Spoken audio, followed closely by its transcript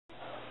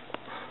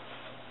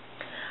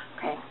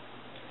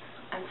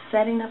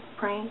setting up a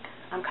prank.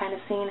 I'm kind of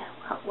seeing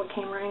what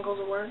camera angles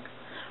will work,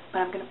 but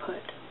I'm going to put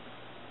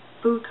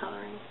food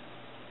coloring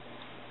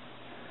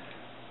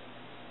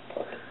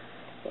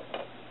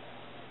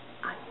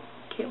on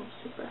Caleb's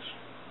toothbrush.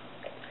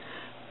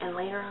 And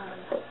later on,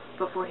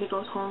 before he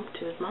goes home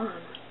to his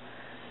mom,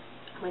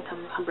 I'm going to tell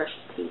him to come brush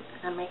his teeth.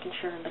 And I'm making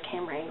sure the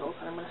camera angles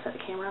that I'm going to set the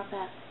camera up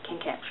at can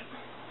capture him.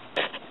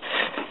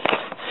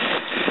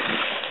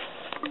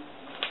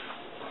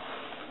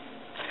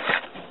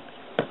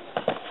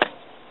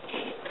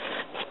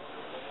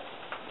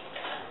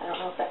 I don't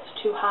know if that's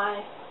too high.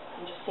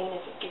 I'm just seeing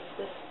if it gives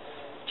this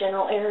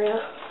general area.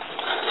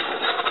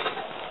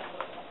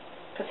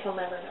 Because he'll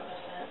never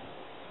notice that.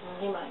 Well,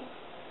 he might.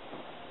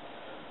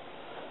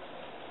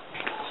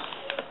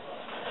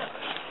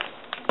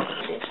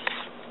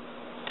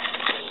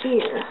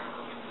 Here.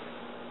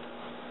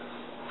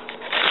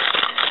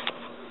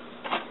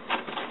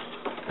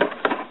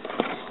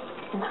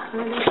 And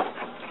harder.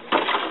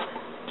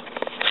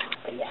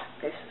 But yeah,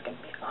 this is going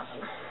to be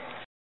awesome.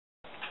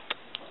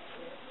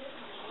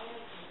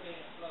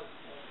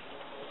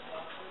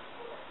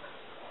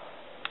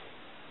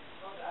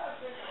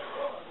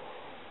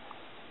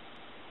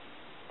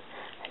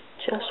 I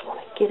just want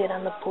to get it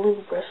on the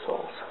blue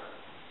bristles.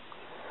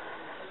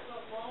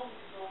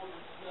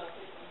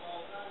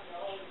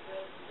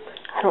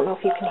 I don't know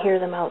if you can hear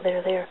them out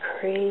there. They are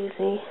crazy.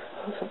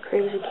 There's some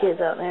crazy kids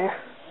out there.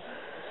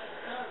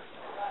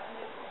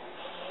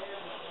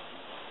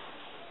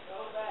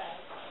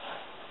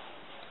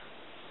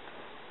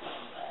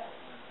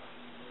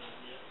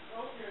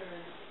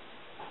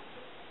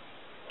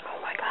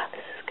 Oh my God,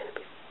 this is going to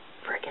be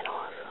freaking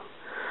awesome.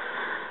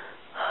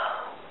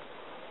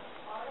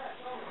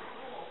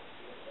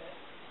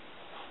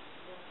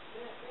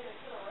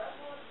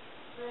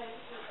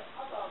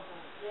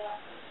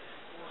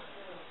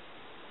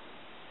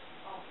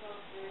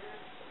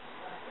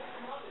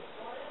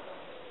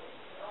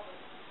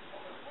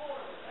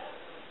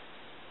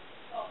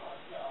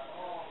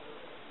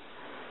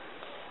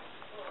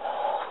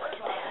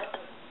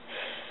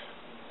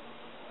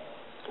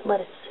 Let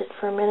it sit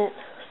for a minute,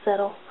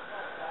 settle.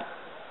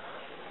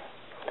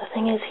 The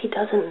thing is, he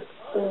doesn't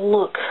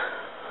look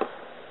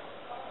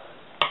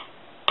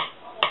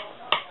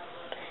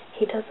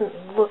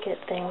at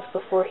things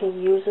before he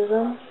uses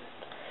them,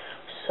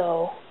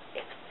 so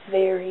it's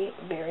very,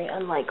 very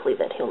unlikely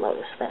that he'll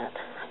notice that.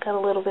 I got a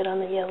little bit on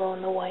the yellow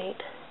and the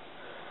white.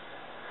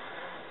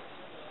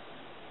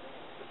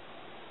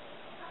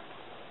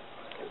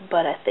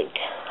 But I think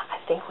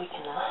we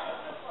can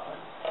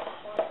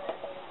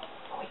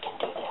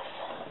do this.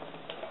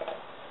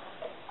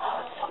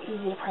 Oh, it's so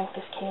easy to prank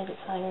this kid.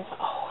 It's not even,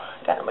 oh,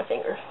 I got it on my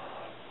finger.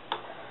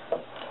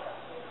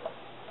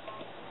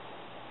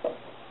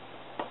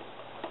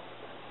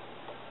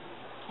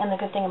 And the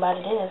good thing about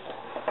it is,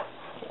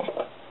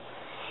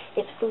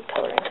 it's food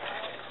coloring.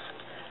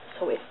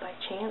 So if by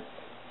chance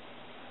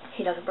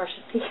he doesn't brush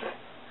his teeth,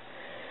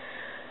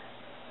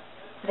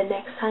 the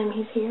next time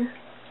he's here,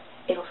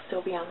 it'll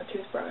still be on the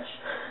toothbrush.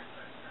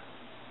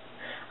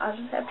 I'll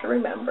just have to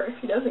remember, if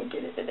he doesn't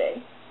get it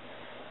today,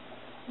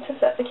 to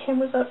set the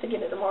cameras up to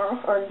get it tomorrow,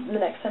 or the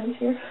next time he's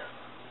here.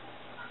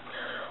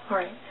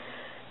 Alright,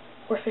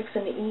 we're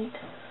fixing to eat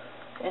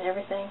and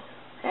everything.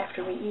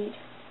 After we eat,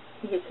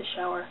 he gets his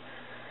shower.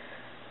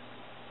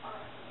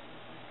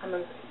 I'm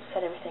going to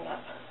set everything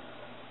up.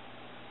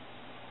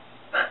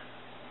 This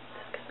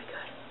is going to be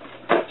good.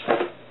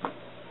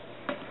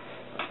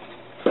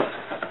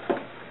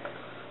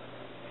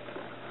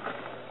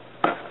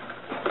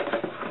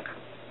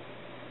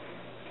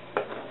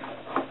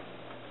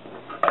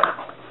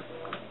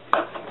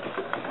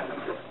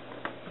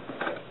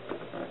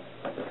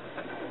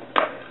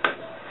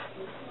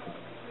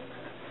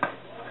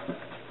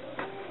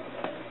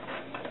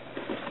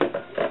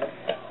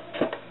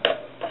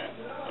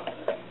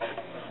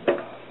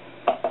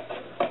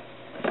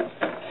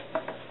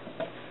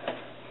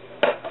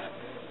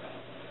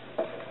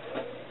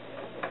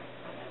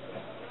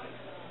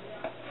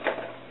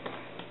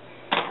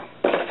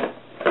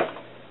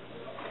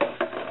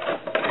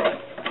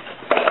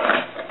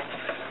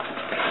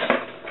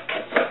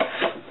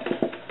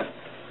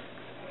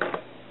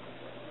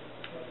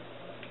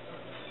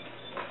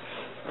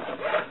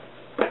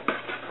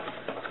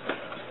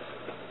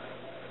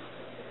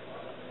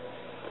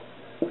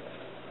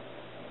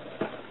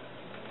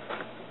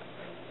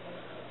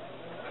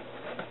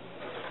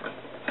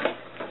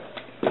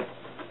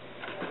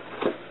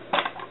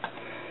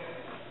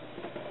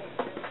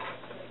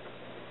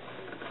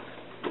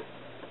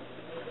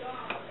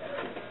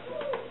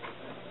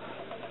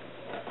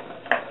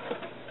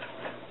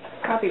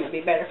 Probably would be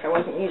better if I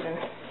wasn't using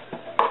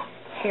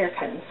hair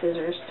cutting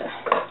scissors to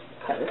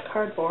cut this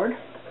cardboard,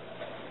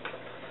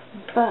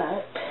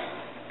 but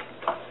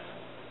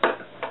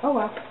oh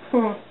well.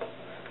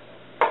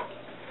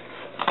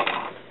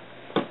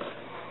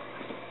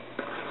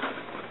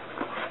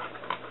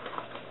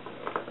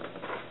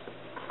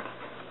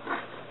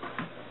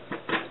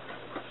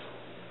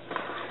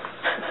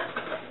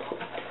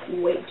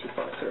 Way too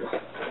far through.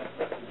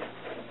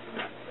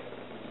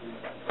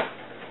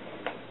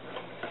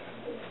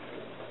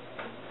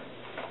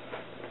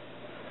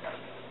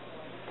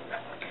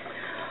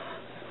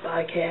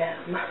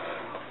 cam.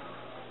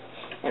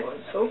 And what's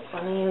so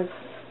funny is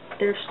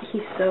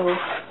he so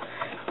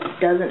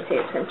doesn't pay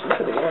attention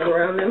to the world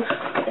around him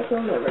that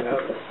he'll never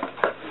notice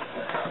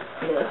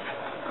this.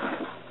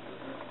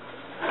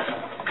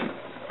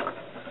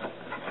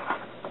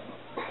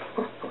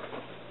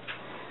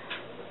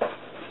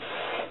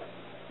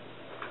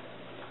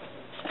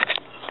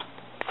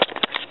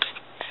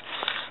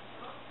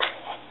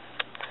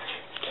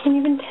 Can't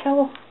even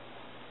tell.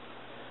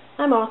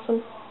 I'm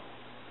awesome.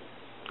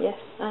 Yes,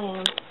 I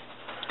am.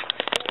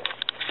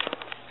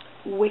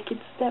 Wicked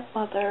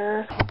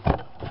stepmother.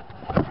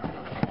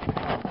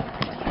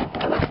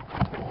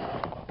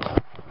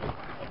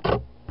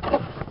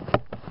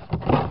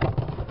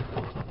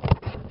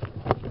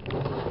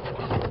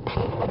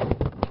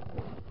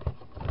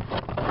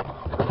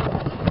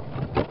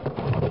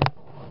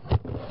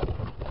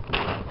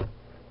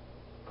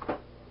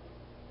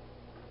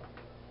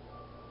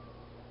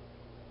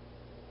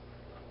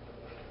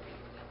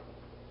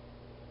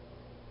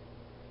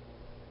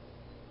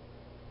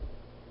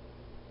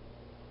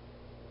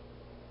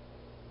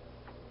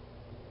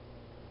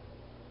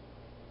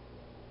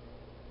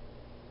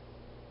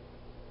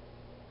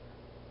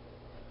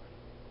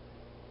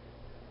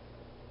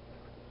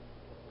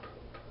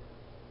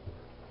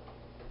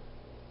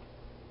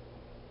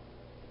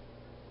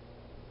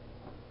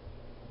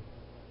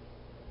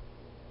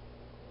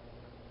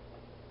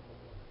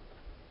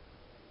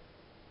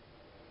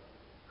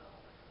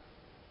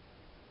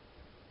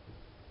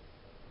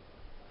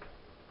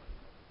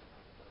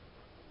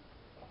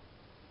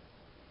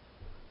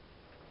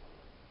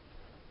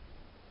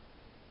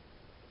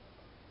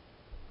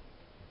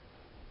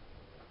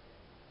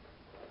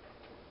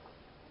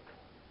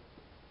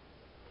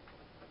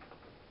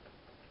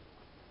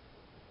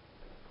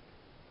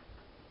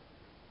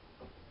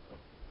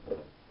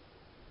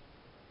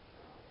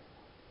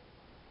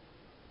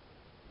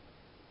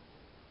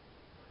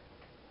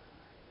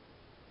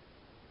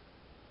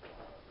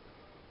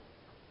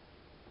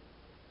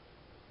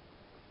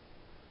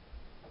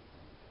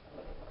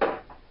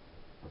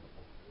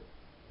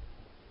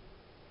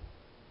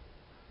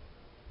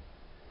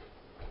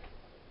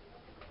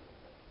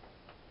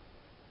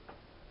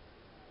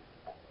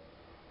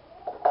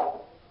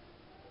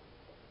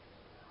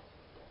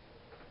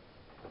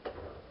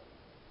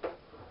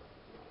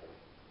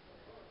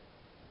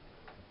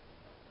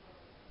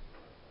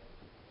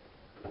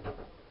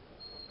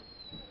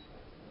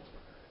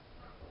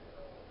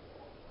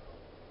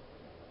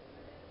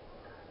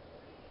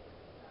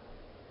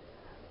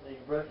 You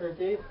brush your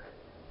teeth?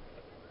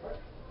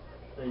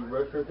 So you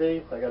brush your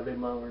teeth? I gotta do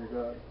mine when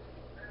you're done.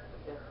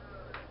 Yeah.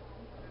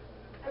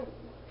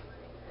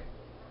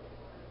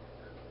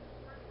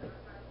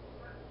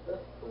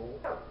 That's cool.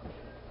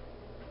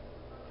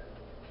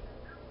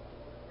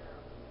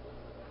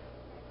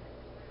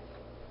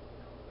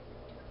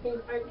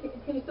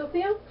 Can you still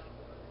see him?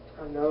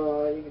 Oh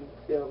no, you can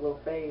see a little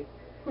face.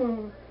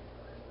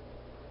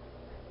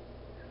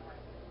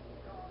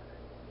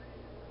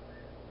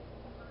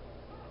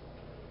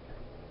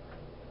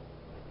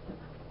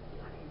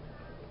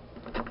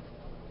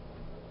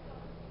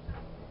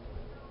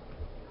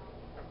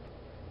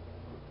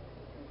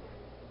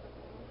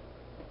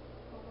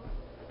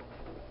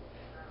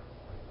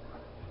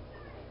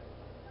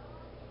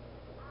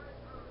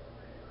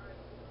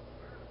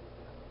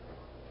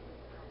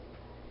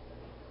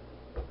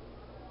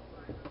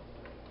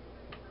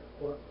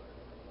 What?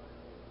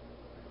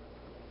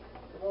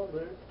 Come on,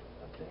 dude.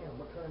 Damn,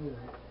 what time is it?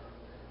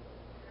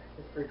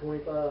 It's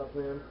 3:25,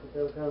 man.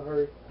 You gotta kind of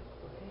hurry.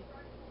 Okay.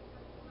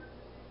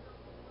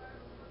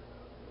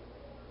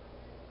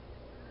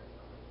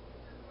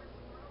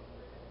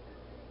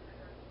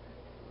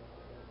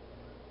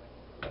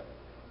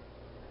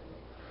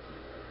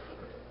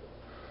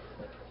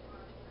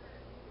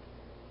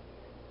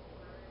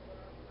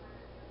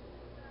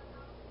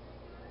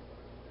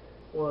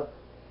 What?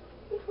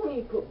 Which one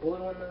you put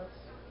blue in this?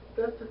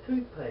 That's the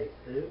toothpaste,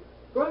 dude.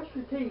 Brush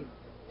your teeth.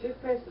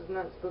 Toothpaste is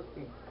not supposed to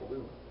be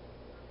blue.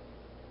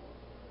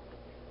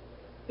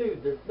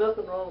 Dude, there's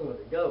nothing wrong with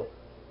it. Go.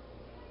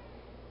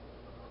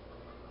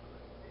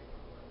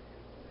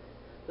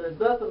 There's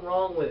nothing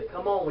wrong with it.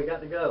 Come on, we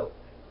got to go.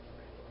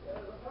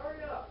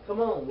 Hurry up.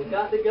 Come on, we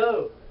got to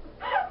go.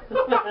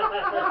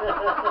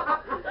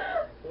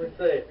 Let's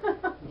see.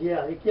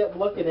 Yeah, he kept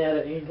looking at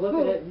it. He's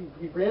looking at it.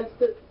 He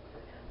rinsed it.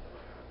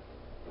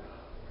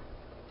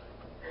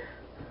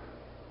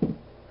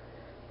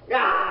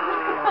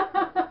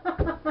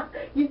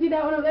 You see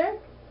that one over there?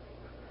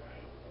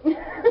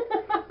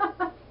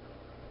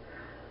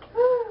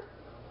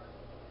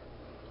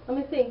 Let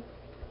me see.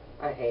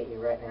 I hate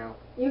you right now.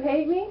 You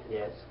hate me?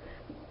 Yes.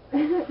 Hey,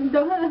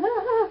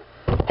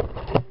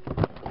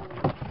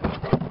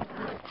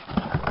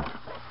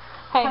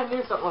 I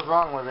knew something was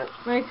wrong with it.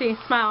 let me see.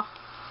 Smile.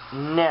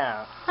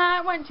 No.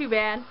 It wasn't too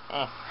bad.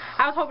 I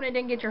was hoping it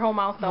didn't get your whole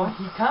mouth though. Well,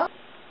 he come.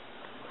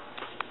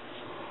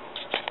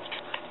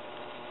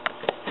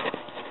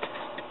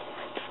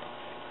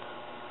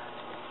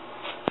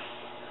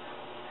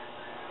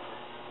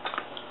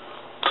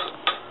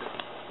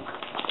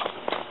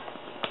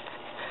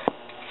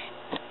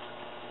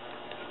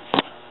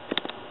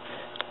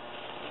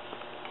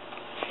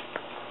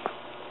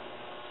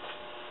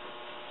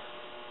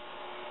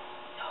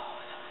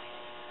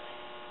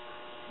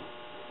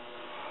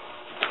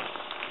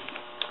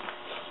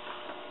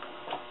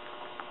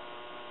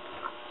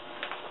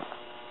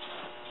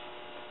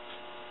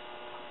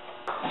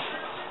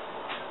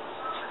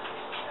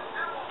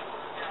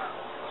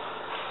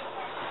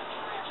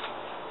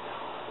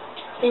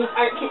 Can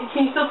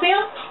you still see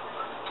him?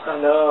 I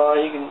know,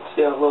 you can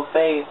see a little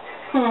face.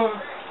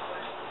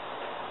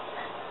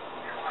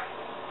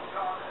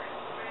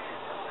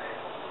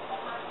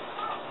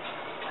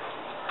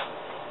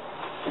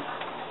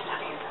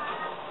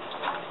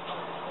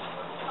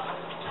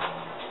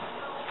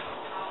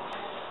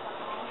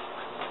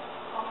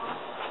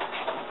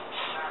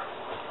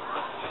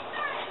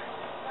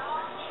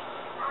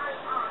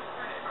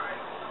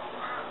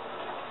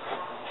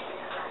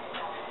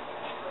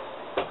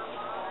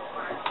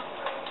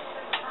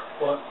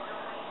 What?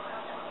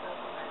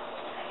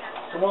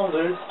 Come on,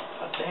 dude.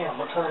 God damn,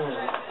 what time is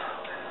it?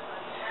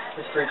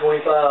 It's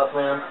 3:25,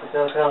 man. We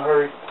gotta kind of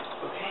hurry.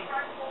 Okay.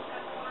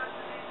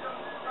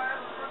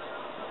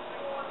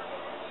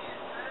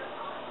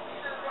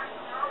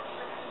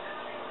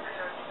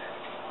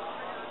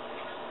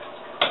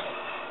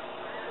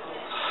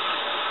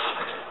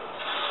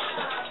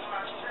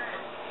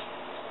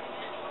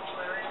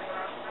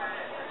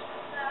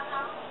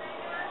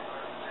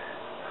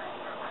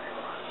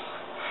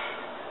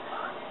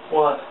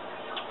 What?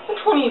 Which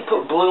one do you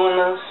put blue in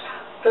those?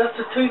 That's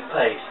the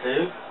toothpaste,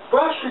 dude.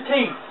 Brush your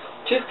teeth.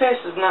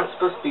 Toothpaste is not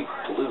supposed to be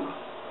blue.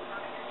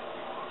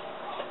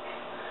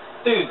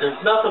 Dude, there's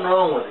nothing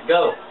wrong with it.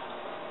 Go.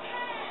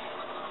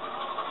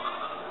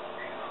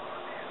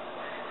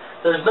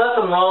 There's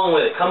nothing wrong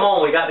with it. Come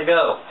on, we got to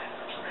go.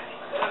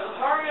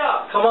 Hurry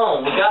up. Come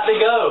on, we got to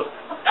go.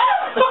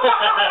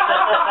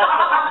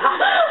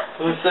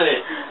 Let's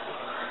see.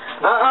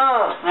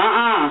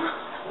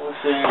 Let's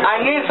see.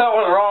 I knew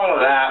something was wrong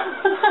with that.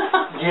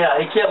 Yeah,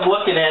 he kept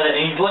looking at it,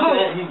 and he's looking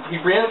at it, he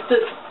rinsed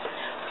it.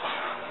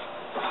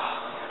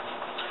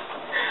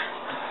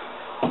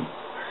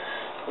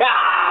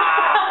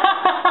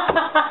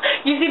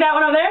 You see that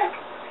one over there?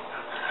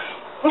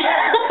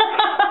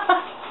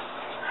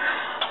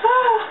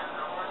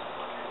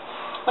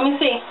 Let me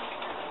see.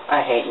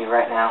 I hate you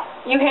right now.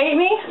 You hate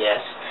me?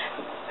 Yes.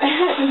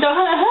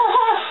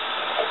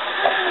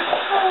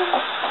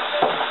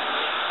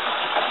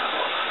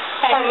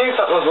 Hey, I knew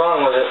something was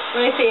wrong with it.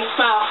 let me see.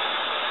 Smile.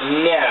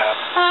 No.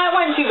 It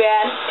wasn't too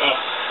bad.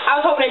 I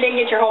was hoping it didn't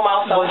get your whole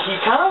mouth though. Well, he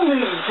kind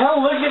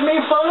of looked at me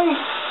funny.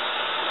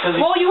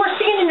 Well, you were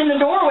standing in the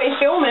doorway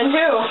filming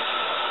too.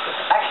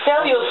 I could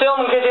tell you was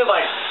filming because you're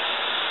like,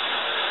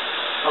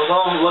 I was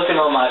on looking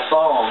on my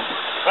phone.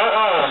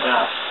 uh-uh.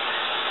 Yeah.